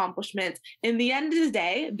away the accomplishments. In the end of the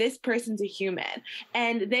day, this person's a human,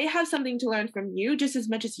 and they have something to learn from you just as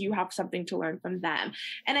much as you have something to learn from them.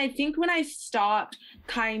 And I think when I stopped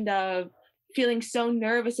kind of feeling so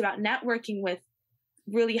nervous about networking with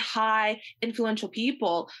really high influential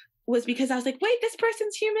people was because I was like, wait, this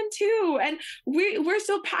person's human too. And we're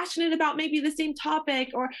so passionate about maybe the same topic,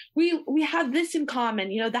 or we have this in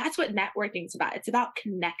common. That's what networking is about. It's about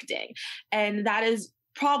connecting. And that is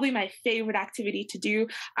probably my favorite activity to do.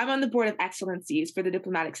 I'm on the board of excellencies for the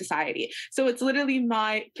Diplomatic Society. So it's literally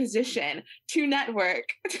my position to network,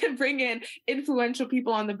 to bring in influential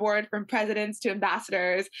people on the board, from presidents to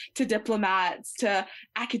ambassadors to diplomats to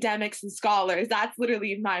academics and scholars. That's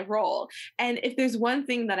literally my role. And if there's one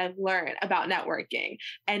thing that I've learned about networking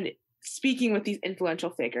and speaking with these influential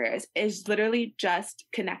figures, is literally just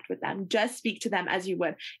connect with them. Just speak to them as you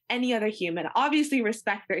would any other human. Obviously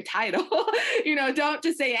respect their title, don't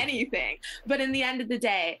just say anything. But in the end of the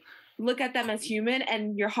day, look at them as human,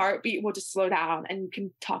 and your heartbeat will just slow down and you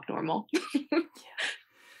can talk normal.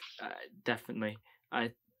 Definitely.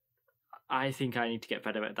 I think I need to get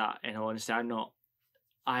better at that. In all honesty,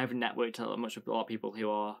 I haven't networked much with a lot of people who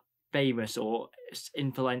are famous or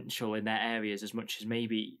influential in their areas as much as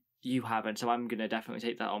maybe you have, and so I'm going to definitely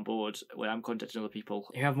take that on board when I'm contacting other people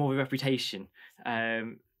who have more of a reputation.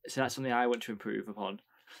 So that's something I want to improve upon.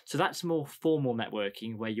 So that's more formal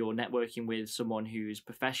networking, where you're networking with someone who's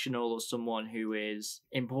professional or someone who is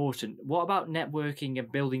important. What about networking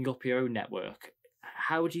and building up your own network?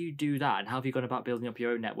 How do you do that? And how have you gone about building up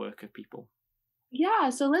your own network of people? Yeah,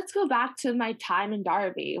 so let's go back to my time in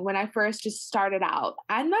Derby when I first just started out.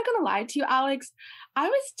 I'm not going to lie to you, Alex. I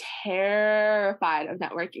was terrified of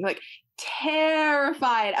networking, like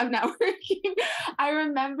terrified of networking. I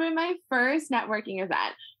remember my first networking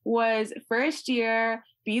event was first year.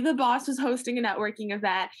 Be the Boss was hosting a networking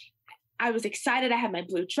event. I was excited. I had my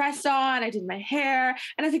blue dress on. I did my hair.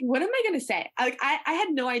 And I was like, what am I going to say? I had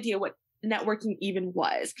no idea what networking even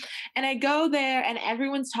was. And I go there and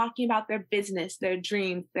everyone's talking about their business, their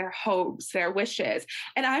dreams, their hopes, their wishes.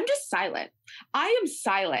 And I'm just silent. I am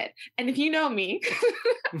silent. And if you know me,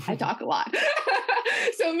 I talk a lot.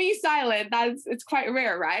 So me silent, it's quite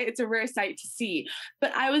rare, right? It's a rare sight to see.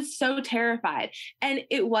 But I was so terrified. And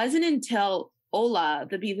it wasn't until Ola,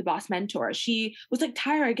 the Be the Boss mentor, she was like,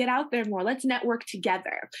 Tyra, get out there more. Let's network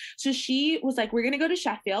together. So she was like, we're going to go to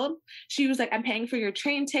Sheffield. She was like, I'm paying for your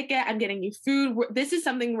train ticket. I'm getting you food. This is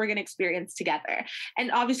something we're going to experience together.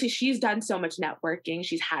 And obviously she's done so much networking.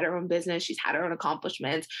 She's had her own business. She's had her own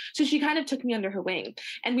accomplishments. So she kind of took me under her wing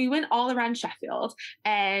and we went all around Sheffield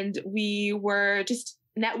and we were just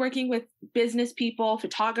networking with business people,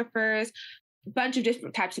 photographers, a bunch of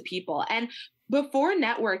different types of people. And before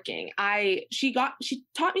networking, she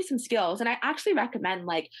taught me some skills, and I actually recommend,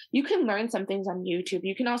 like, you can learn some things on YouTube.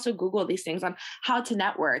 You can also Google these things on how to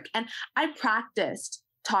network. And I practiced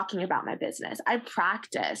talking about my business. I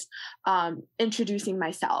practiced introducing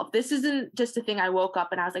myself. This isn't just a thing I woke up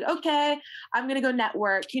and I was like, okay, I'm going to go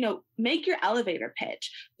network. Make your elevator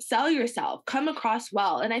pitch, sell yourself, come across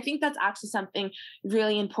well. And I think that's actually something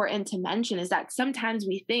really important to mention, is that sometimes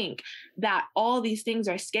we think that all these things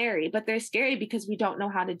are scary, but they're scary because we don't know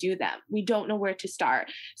how to do them. We don't know where to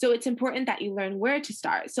start. So it's important that you learn where to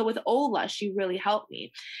start. So with Ola, she really helped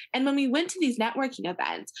me. And when we went to these networking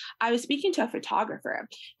events, I was speaking to a photographer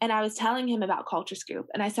and I was telling him about Culture Scoop.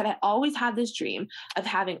 And I said, I always had this dream of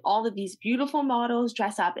having all of these beautiful models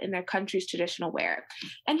dress up in their country's traditional wear.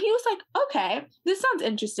 And he was like, okay, this sounds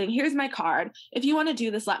interesting. Here's my card. If you want to do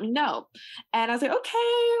this, let me know. And I was like,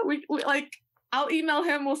 okay, we I'll email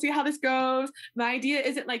him. We'll see how this goes. My idea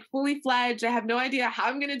isn't like fully fledged. I have no idea how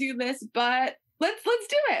I'm going to do this, but let's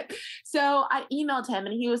do it. So I emailed him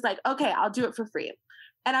and he was like, okay, I'll do it for free.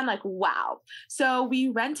 And I'm like, wow. So we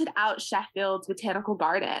rented out Sheffield's Botanical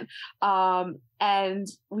Garden and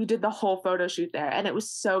we did the whole photo shoot there. And it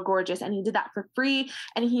was so gorgeous. And he did that for free.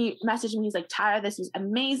 And he messaged me. He's like, Tyra, this was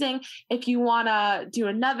amazing. If you want to do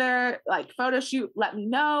another photo shoot, let me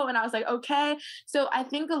know. And I was like, okay. So I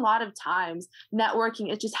think a lot of times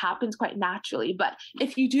networking, it just happens quite naturally. But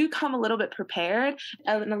if you do come a little bit prepared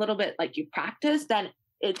and a little bit you practice, then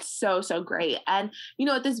it's so, so great. And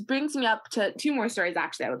this brings me up to two more stories,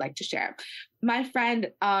 actually, I would like to share. My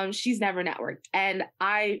friend, she's never networked. And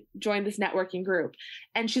I joined this networking group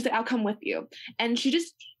and she's like, I'll come with you. And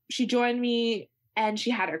she joined me and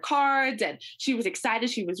she had her cards and she was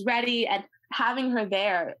excited. She was ready. And having her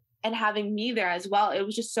there and having me there as well, it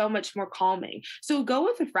was just so much more calming. So go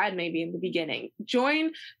with a friend maybe in the beginning.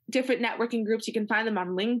 Join different networking groups. You can find them on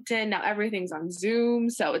LinkedIn. Now everything's on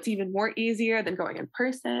Zoom, so it's even more easier than going in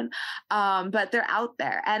person. But they're out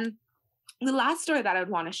there. And the last story that I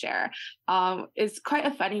would want to share is quite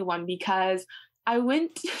a funny one, because I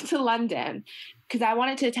went to London because I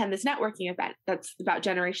wanted to attend this networking event that's about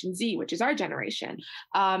Generation Z, which is our generation,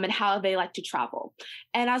 and how they like to travel.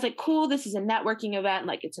 And I was like, cool, this is a networking event.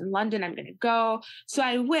 It's in London. I'm going to go. So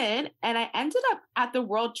I went and I ended up at the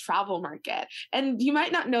World Travel Market. And you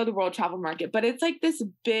might not know the World Travel Market, but it's this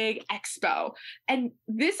big expo. And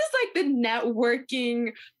this is the networking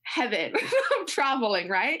heaven of traveling,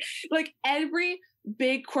 right? Every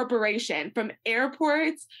big corporation, from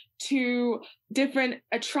airports to different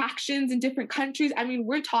attractions in different countries. I mean,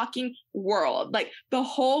 we're talking world, the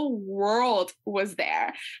whole world was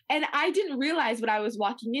there. And I didn't realize what I was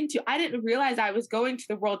walking into. I didn't realize I was going to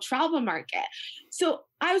the World Travel Market. So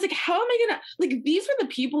I was like, how am I gonna, these were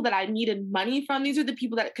the people that I needed money from. These are the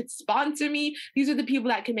people that could sponsor me. These are the people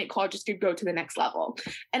that could make Culture Scoop go to the next level.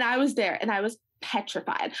 And I was there and I was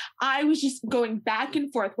petrified. I was just going back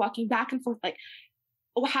and forth, walking back and forth,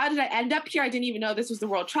 how did I end up here? I didn't even know this was the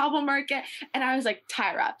World Travel Market. And I was like,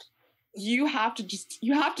 Tyra, you have to just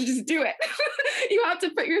do it. You have to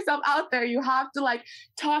put yourself out there. You have to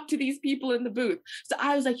talk to these people in the booth. So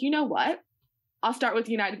I was like, you know what? I'll start with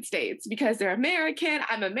the United States because they're American.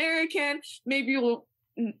 I'm American. Maybe it will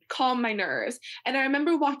calm my nerves. And I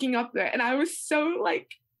remember walking up there and I was so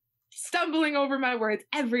stumbling over my words,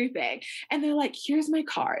 everything. And they're like, here's my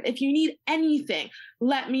card. If you need anything,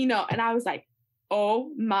 let me know. And I was like,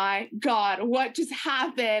 oh my God, what just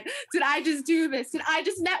happened? Did I just do this? Did I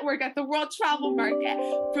just network at the World Travel Market?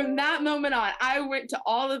 From that moment on, I went to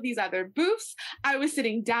all of these other booths. I was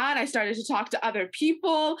sitting down. I started to talk to other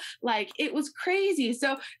people. Like, it was crazy.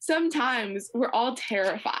 So sometimes we're all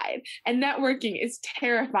terrified, and networking is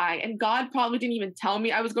terrifying. And God probably didn't even tell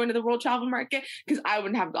me I was going to the World Travel Market, because I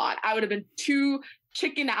wouldn't have gone. I would have been too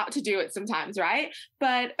chicken out to do it sometimes, right?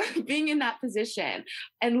 But being in that position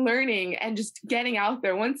and learning and just getting out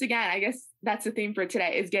there, once again, I guess that's the theme for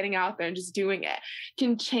today, is getting out there and just doing it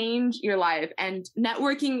can change your life. And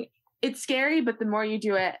networking, it's scary, but the more you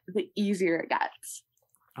do it, the easier it gets.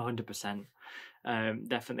 100%.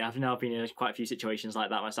 Definitely. I've now been in quite a few situations like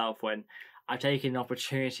that myself, when I've taken an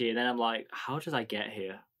opportunity and then I'm like, how did I get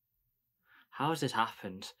here? How has this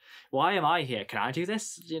happened? Why am I here? Can I do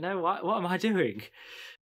this? You know, what am I doing?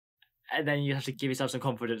 And then you have to give yourself some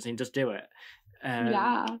confidence and just do it.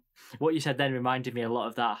 Yeah. What you said then reminded me a lot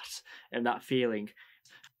of that and that feeling.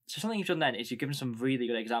 So something you've done then is you've given some really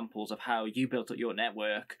good examples of how you built up your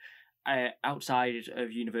network outside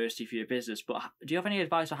of university for your business. But do you have any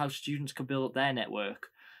advice on how students can build up their network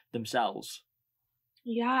themselves?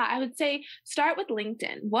 Yeah, I would say start with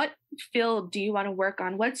LinkedIn. What field do you want to work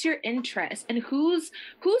on? What's your interest? And who's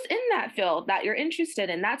in that field that you're interested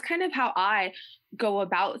in? That's kind of how I go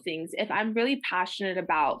about things. If I'm really passionate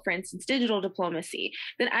about, for instance, digital diplomacy,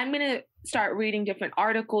 then I'm going to start reading different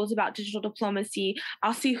articles about digital diplomacy.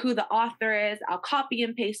 I'll see who the author is. I'll copy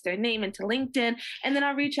and paste their name into LinkedIn, and then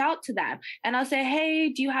I'll reach out to them and I'll say, hey,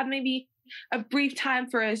 do you have maybe a brief time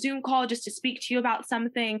for a Zoom call just to speak to you about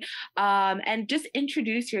something, and just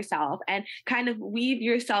introduce yourself and kind of weave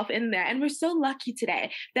yourself in there. And we're so lucky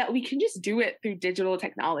today that we can just do it through digital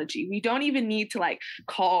technology. We don't even need to like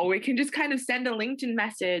call. We can just kind of send a LinkedIn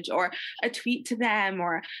message or a tweet to them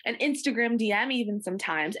or an Instagram DM even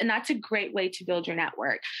sometimes. And that's a great way to build your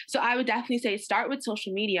network. So I would definitely say start with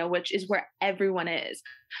social media, which is where everyone is.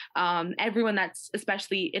 Everyone that's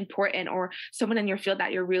especially important or someone in your field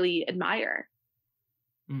that you really admire.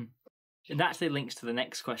 And that actually links to the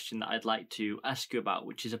next question that I'd like to ask you about,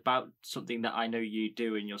 which is about something that I know you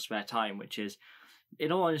do in your spare time, which is,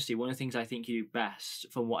 in all honesty, one of the things I think you do best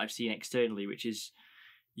from what I've seen externally, which is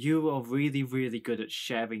you are really, really good at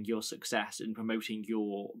sharing your success and promoting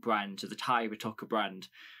your brand, so the Tyra Tucker brand,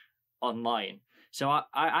 online. So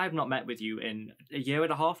I've not met with you in a year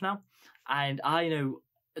and a half now, and I know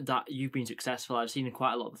that you've been successful. I've seen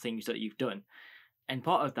quite a lot of the things that you've done. And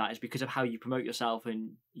part of that is because of how you promote yourself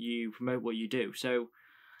and you promote what you do. So,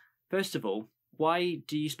 first of all, why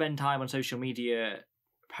do you spend time on social media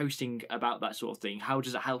posting about that sort of thing? How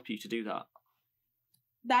does it help you to do that?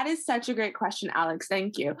 That is such a great question, Alex.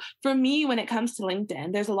 Thank you. For me, when it comes to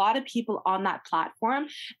LinkedIn, there's a lot of people on that platform,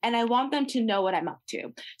 and I want them to know what I'm up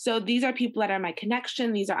to. So these are people that are my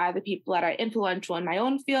connection. These are either people that are influential in my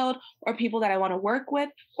own field, or people that I want to work with,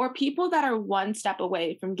 or people that are one step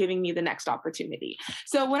away from giving me the next opportunity.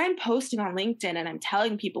 So when I'm posting on LinkedIn and I'm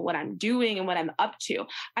telling people what I'm doing and what I'm up to,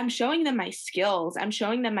 I'm showing them my skills. I'm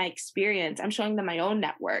showing them my experience. I'm showing them my own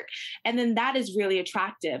network. And then that is really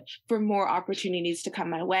attractive for more opportunities to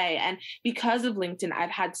come my way. And because of LinkedIn, I've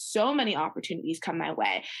had so many opportunities come my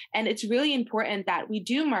way. And it's really important that we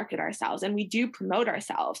do market ourselves and we do promote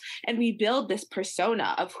ourselves and we build this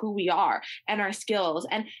persona of who we are and our skills.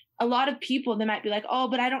 And a lot of people, they might be like, oh,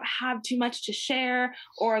 but I don't have too much to share,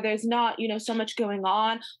 or there's not, so much going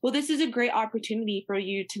on. Well, this is a great opportunity for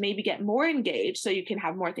you to maybe get more engaged so you can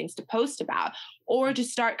have more things to post about, or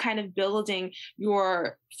just start kind of building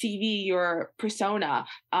your CV, your persona,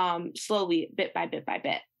 slowly, bit by bit by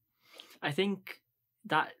bit. I think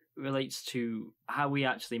that relates to how we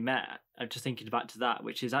actually met. I'm just thinking back to that,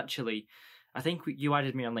 which is actually, I think you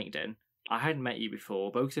added me on LinkedIn. I hadn't met you before.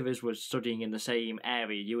 Both of us were studying in the same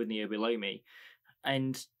area, you in the year below me.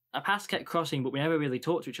 And our paths kept crossing, but we never really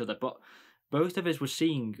talked to each other. But both of us were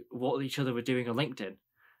seeing what each other were doing on LinkedIn.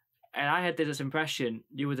 And I had this impression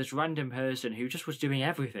you were this random person who just was doing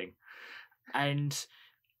everything. And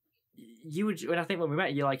you would, when I think when we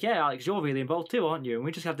met, you're like, yeah, Alex, you're really involved too, aren't you? And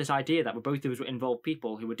we just had this idea that both of us were involved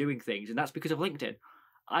people who were doing things. And that's because of LinkedIn.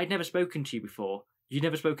 I'd never spoken to you before. You'd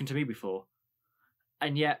never spoken to me before.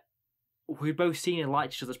 And yet, we've both seen and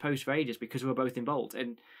liked each other's posts for ages because we were both involved.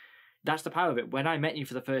 And that's the power of it. When I met you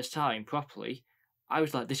for the first time properly, I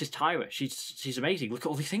was like, this is Tyra. She's amazing. Look at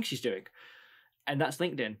all these things she's doing. And that's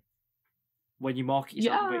LinkedIn. When you market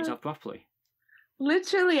yourself and put yourself properly.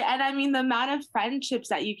 Literally. And I mean, the amount of friendships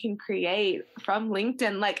that you can create from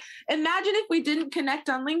LinkedIn, like imagine if we didn't connect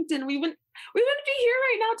on LinkedIn, we wouldn't be here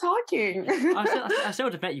right now talking. I still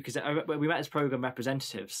would have met you because we met as program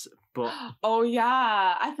representatives, but oh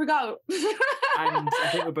yeah, I forgot. and I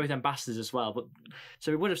think we're both ambassadors as well, but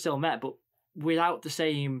so we would have still met, but without the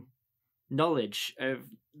same knowledge of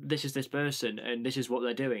this is this person and this is what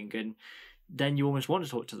they're doing, and then you almost want to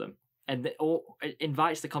talk to them, and it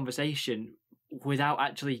invites the conversation without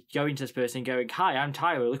actually going to this person and going, "Hi, I'm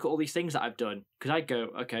Tyra, look at all these things that I've done." Because I'd go,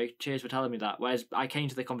 "Okay, cheers for telling me that." Whereas I came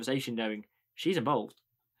to the conversation knowing she's involved.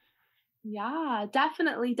 Yeah,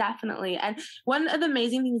 definitely. And one of the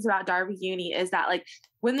amazing things about DerbyUni is that like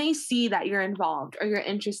when they see that you're involved or you're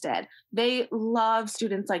interested, they love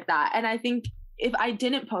students like that. And I think if I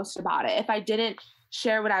didn't post about it, if I didn't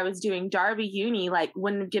share what I was doing, DerbyUni like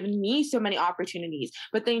wouldn't have given me so many opportunities,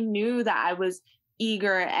 but they knew that I was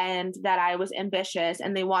eager and that I was ambitious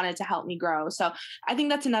and they wanted to help me grow. So I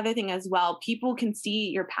think that's another thing as well. People can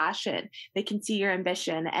see your passion, they can see your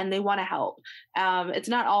ambition, and they want to help. It's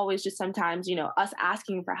not always just sometimes, us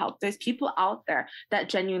asking for help. There's people out there that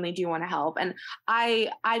genuinely do want to help. And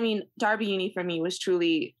I mean, DerbyUni for me was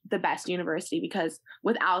truly the best university because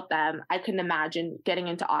without them, I couldn't imagine getting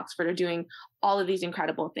into Oxford or doing all of these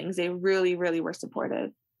incredible things. They really, really were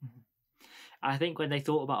supportive. I think when they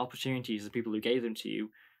thought about opportunities, the people who gave them to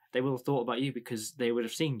you, they will have thought about you because they would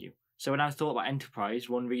have seen you. So when I thought about enterprise,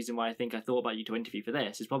 one reason why I think I thought about you to interview for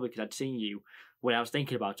this is probably because I'd seen you when I was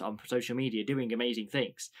thinking about it on social media doing amazing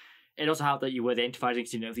things. It also helped that you were the enterprising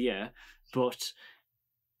student of the year, but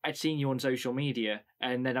I'd seen you on social media,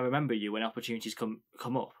 and then I remember you when opportunities come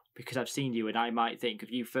up because I've seen you and I might think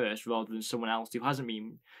of you first rather than someone else who hasn't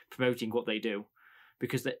been promoting what they do.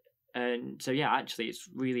 And so, yeah, actually, it's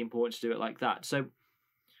really important to do it like that. So,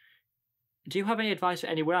 do you have any advice for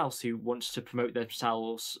anyone else who wants to promote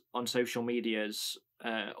themselves on social medias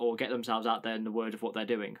or get themselves out there in the word of what they're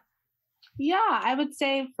doing? Yeah, I would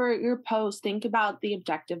say for your post, think about the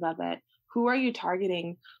objective of it. Who are you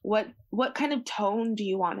targeting? What kind of tone do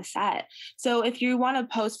you want to set? So if you want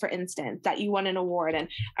to post, for instance, that you won an award, and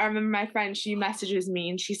I remember my friend, she messages me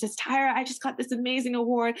and she says, Tyra, I just got this amazing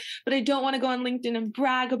award, but I don't want to go on LinkedIn and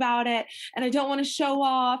brag about it. And I don't want to show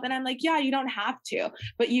off. And I'm like, yeah, you don't have to,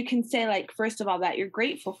 but you can say like, first of all, that you're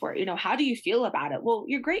grateful for it. How do you feel about it? Well,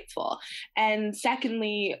 you're grateful. And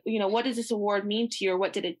secondly, what does this award mean to you? Or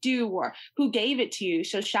what did it do? Or who gave it to you?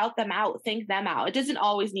 So shout them out, thank them out. It doesn't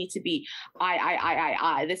always need to be,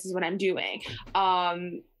 this is what I'm doing.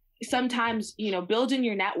 Sometimes, build in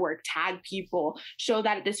your network, tag people, show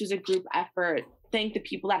that this was a group effort, thank the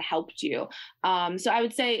people that helped you. So I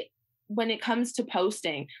would say when it comes to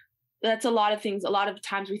posting, that's a lot of things. A lot of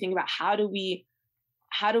times we think about how do we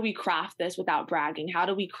craft this without bragging? How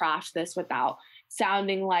do we craft this without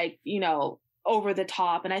sounding like, over the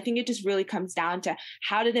top? And I think it just really comes down to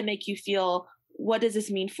how did it make you feel? What does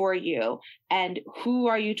this mean for you? And who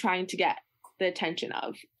are you trying to get the attention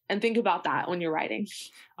of? And think about that when you're writing.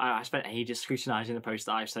 I spent ages scrutinizing the post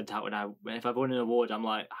that I've sent out if I've won an award, I'm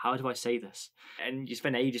like, how do I say this? And you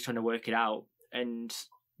spend ages trying to work it out. And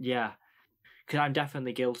yeah, because I'm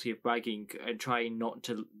definitely guilty of bragging and trying not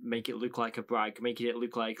to make it look like a brag, making it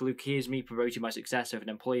look like, look, here's me promoting my success. So if an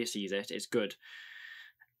employer sees it, it's good.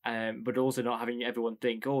 But also not having everyone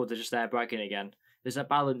think, oh, they're just there bragging again. There's a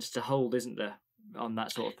balance to hold, isn't there, on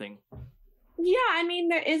that sort of thing? Yeah, I mean,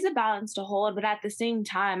 there is a balance to hold, but at the same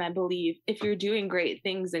time, I believe if you're doing great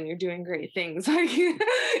things, then you're doing great things. Like,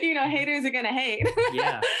 haters are going to hate.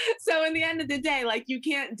 Yeah. So in the end of the day, like, you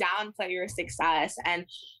can't downplay your success. And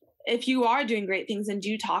if you are doing great things, then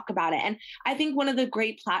do talk about it. And I think one of the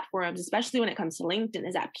great platforms, especially when it comes to LinkedIn,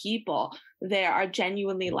 is that people there are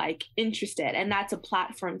genuinely like interested, and that's a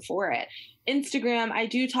platform for it. Instagram, I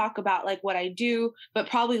do talk about like what I do, but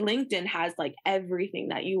probably LinkedIn has like everything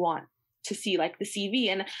that you want to see, like the CV.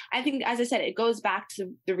 And I think, as I said, it goes back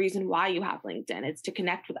to the reason why you have LinkedIn. It's to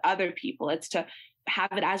connect with other people. It's to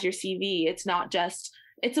have it as your CV. It's not just,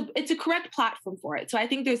 it's a correct platform for it. So I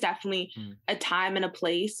think there's definitely a time and a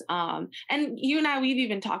place. And you and I, we've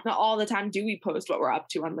even talked, not all the time do we post what we're up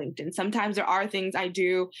to on LinkedIn. Sometimes there are things I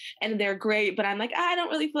do and they're great, but I'm like, I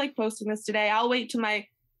don't really feel like posting this today. I'll wait till my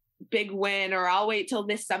big win, or I'll wait till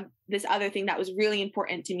this other thing that was really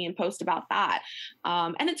important to me and post about that.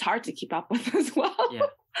 And it's hard to keep up with as well. Yeah,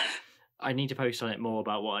 I need to post on it more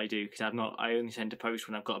about what I do, because I only tend to post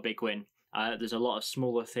when I've got a big win. There's a lot of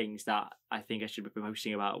smaller things that I think I should be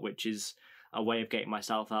posting about, which is a way of getting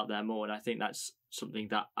myself out there more. And I think that's something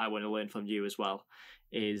that I want to learn from you as well,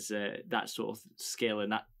 is that sort of skill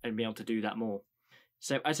and be able to do that more.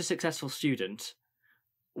 So as a successful student,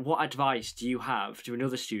 what advice do you have to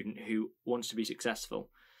another student who wants to be successful?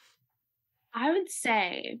 I would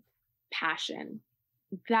say passion.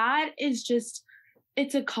 That is just,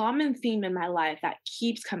 it's a common theme in my life that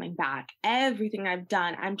keeps coming back. Everything I've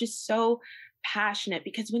done, I'm just so passionate,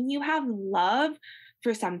 because when you have love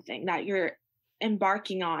for something that you're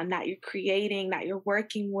embarking on, that you're creating, that you're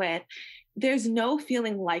working with, there's no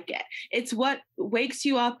feeling like it. It's what wakes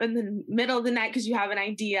you up in the middle of the night because you have an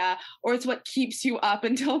idea, or it's what keeps you up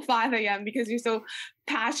until 5 a.m. because you're so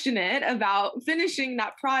passionate about finishing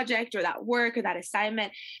that project or that work or that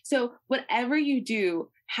assignment. So whatever you do,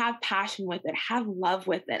 have passion with it, have love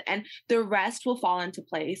with it, and the rest will fall into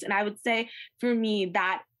place. And I would say for me,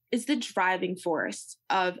 that is the driving force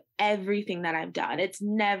of everything that I've done. It's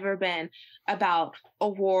never been about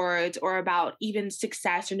awards or about even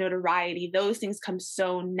success or notoriety. Those things come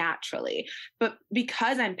so naturally. But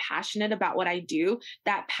because I'm passionate about what I do,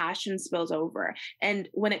 that passion spills over. And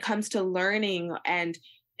when it comes to learning and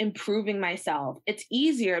improving myself, it's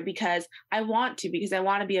easier because I want to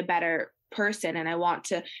be a better person, and I want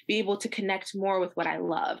to be able to connect more with what I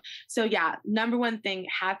love. So yeah, number one thing,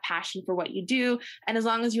 have passion for what you do. And as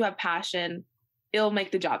long as you have passion, it'll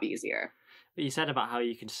make the job easier. But you said about how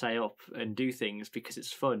you can stay up and do things because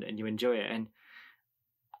it's fun and you enjoy it.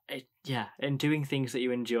 And doing things that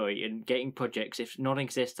you enjoy and getting projects, if none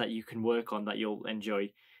exist that you can work on that you'll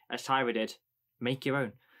enjoy, as Tyra did, make your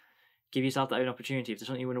own. Give yourself that own opportunity. If there's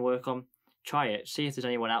something you want to work on, try it. See if there's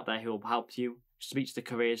anyone out there who will help you. Speak to the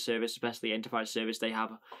careers service, especially the enterprise service.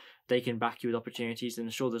 They can back you with opportunities, and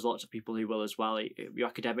I'm sure there's lots of people who will as well. Your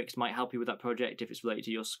academics might help you with that project if it's related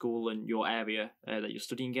to your school and your area that you're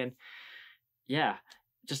studying in. Yeah,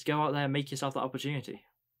 just go out there and make yourself that opportunity.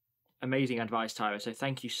 Amazing advice, Tyra. So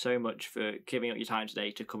thank you so much for giving up your time today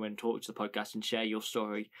to come and talk to the podcast and share your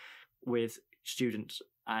story with students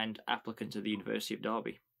and applicants at the University of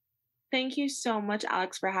Derby. Thank you so much,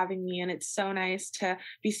 Alex, for having me. And it's so nice to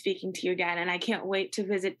be speaking to you again. And I can't wait to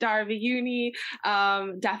visit DerbyUni,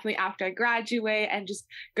 definitely after I graduate, and just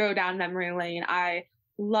go down memory lane. I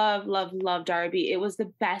love, love, love Derby. It was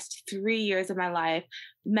the best 3 years of my life.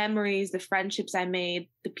 Memories, the friendships I made,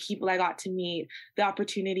 the people I got to meet, the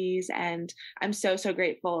opportunities. And I'm so, so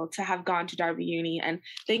grateful to have gone to DerbyUni. And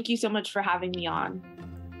thank you so much for having me on.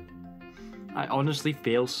 I honestly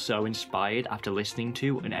feel so inspired after listening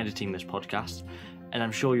to and editing this podcast, and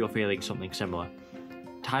I'm sure you're feeling something similar.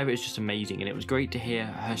 Tyra is just amazing, and it was great to hear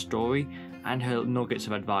her story and her nuggets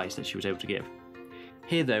of advice that she was able to give.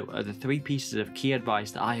 Here, though, are the 3 pieces of key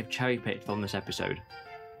advice that I have cherry-picked from this episode.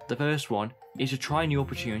 The first one is to try new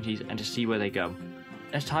opportunities and to see where they go.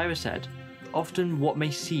 As Tyra said, often what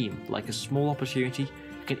may seem like a small opportunity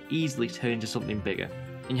can easily turn into something bigger,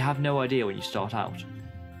 and you have no idea when you start out.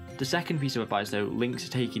 The second piece of advice, though, links to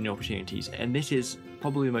taking new opportunities, and this is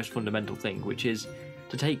probably the most fundamental thing, which is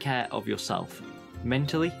to take care of yourself,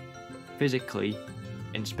 mentally, physically,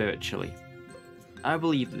 and spiritually. I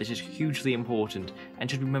believe that this is hugely important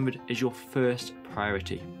and should be remembered as your first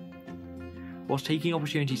priority. Whilst taking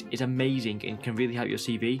opportunities is amazing and can really help your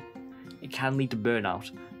CV, it can lead to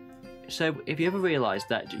burnout. So if you ever realise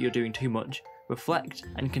that you're doing too much, reflect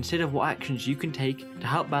and consider what actions you can take to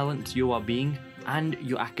help balance your well-being and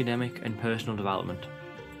your academic and personal development.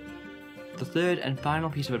 The third and final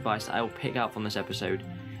piece of advice that I will pick out from this episode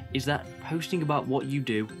is that posting about what you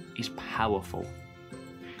do is powerful.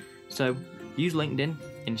 So use LinkedIn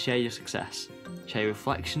and share your success, share your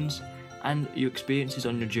reflections and your experiences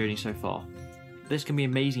on your journey so far. This can be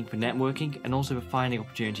amazing for networking and also for finding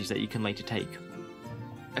opportunities that you can later take.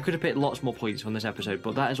 I could have picked lots more points from this episode,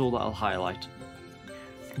 but that is all that I'll highlight.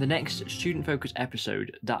 The next student-focused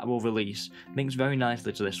episode that I will release links very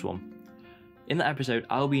nicely to this one. In that episode,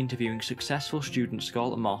 I'll be interviewing successful student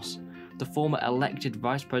Scarlett Moss, the former elected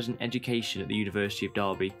Vice President Education at the University of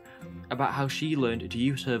Derby, about how she learned to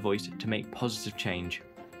use her voice to make positive change.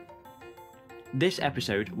 This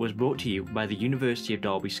episode was brought to you by the University of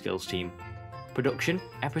Derby Skills team. Production,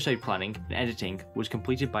 episode planning, and editing was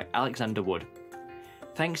completed by Alexander Wood.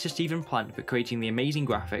 Thanks to Stephen Plant for creating the amazing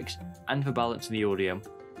graphics and for balancing the audio,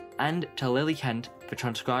 and to Lily Kent for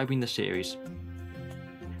transcribing the series.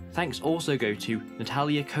 Thanks also go to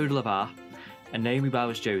Natalia Kodelavar and Naomi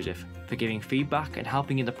Bowers-Joseph for giving feedback and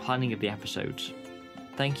helping in the planning of the episodes.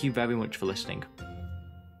 Thank you very much for listening.